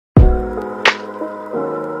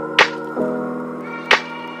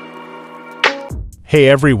Hey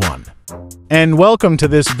everyone, and welcome to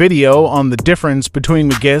this video on the difference between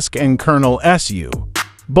Magisk and Kernel SU.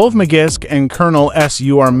 Both Magisk and Kernel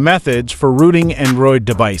SU are methods for rooting Android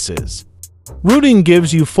devices. Rooting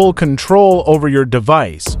gives you full control over your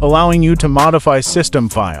device, allowing you to modify system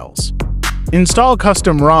files, install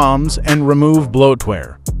custom ROMs, and remove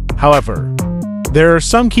bloatware. However, there are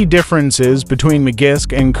some key differences between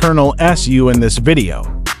Magisk and Kernel SU in this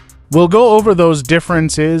video. We'll go over those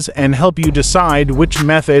differences and help you decide which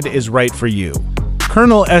method is right for you.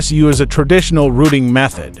 Kernel SU is a traditional rooting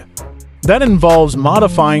method that involves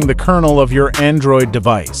modifying the kernel of your Android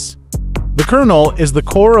device. The kernel is the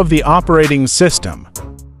core of the operating system,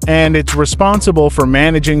 and it's responsible for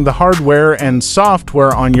managing the hardware and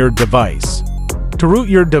software on your device. To root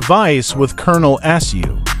your device with Kernel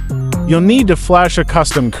SU, you'll need to flash a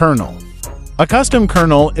custom kernel. A custom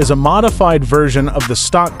kernel is a modified version of the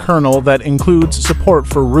stock kernel that includes support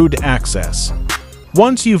for root access.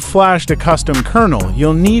 Once you've flashed a custom kernel,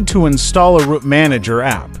 you'll need to install a root manager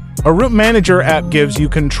app. A root manager app gives you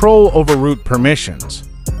control over root permissions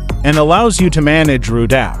and allows you to manage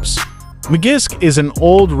root apps. Magisk is an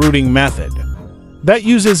old rooting method that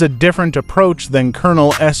uses a different approach than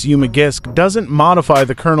Kernel SU. Magisk doesn't modify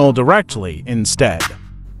the kernel directly. Instead,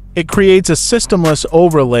 it creates a systemless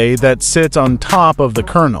overlay that sits on top of the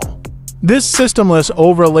kernel. This systemless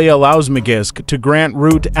overlay allows Magisk to grant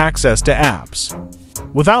root access to apps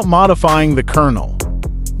without modifying the kernel.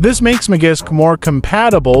 This makes Magisk more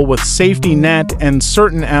compatible with safety net and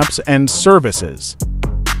certain apps and services.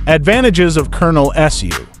 Advantages of Kernel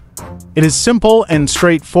SU. It is simple and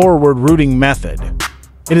straightforward rooting method.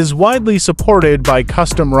 It is widely supported by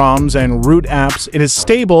custom ROMs and root apps. It is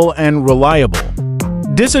stable and reliable.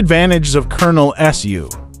 Disadvantages of Kernel SU.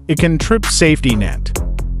 It can trip safety net,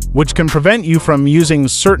 which can prevent you from using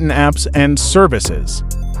certain apps and services.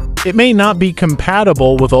 It may not be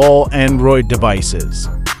compatible with all Android devices.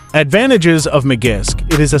 Advantages of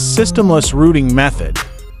Magisk. It is a systemless rooting method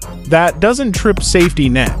that doesn't trip safety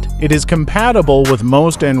net. It is compatible with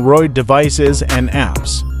most Android devices and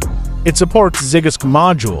apps. It supports Magisk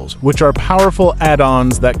modules, which are powerful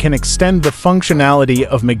add-ons that can extend the functionality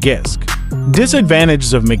of Magisk.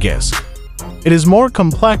 Disadvantages of Magisk. It is more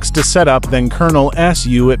complex to set up than Kernel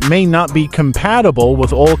SU. It may not be compatible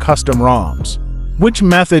with all custom ROMs. Which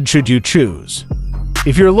method should you choose?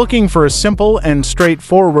 If you're looking for a simple and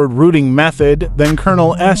straightforward rooting method, then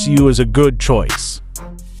Kernel SU is a good choice.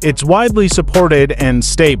 It's widely supported and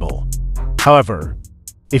stable. However,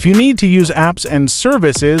 if you need to use apps and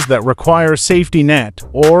services that require safety net,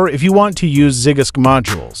 or if you want to use Magisk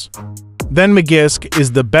modules, then Magisk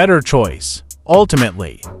is the better choice.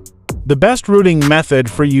 Ultimately, the best rooting method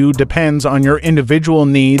for you depends on your individual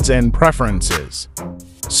needs and preferences.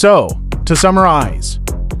 So, to summarize,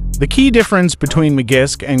 the key difference between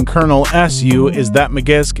Magisk and Kernel SU is that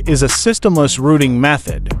Magisk is a systemless rooting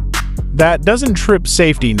method that doesn't trip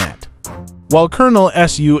safety net, while Kernel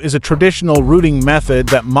SU is a traditional rooting method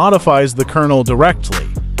that modifies the kernel directly.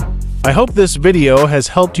 I hope this video has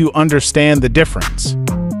helped you understand the difference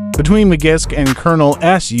between Magisk and Kernel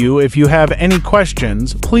SU. If you have any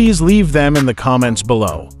questions, please leave them in the comments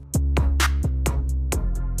below.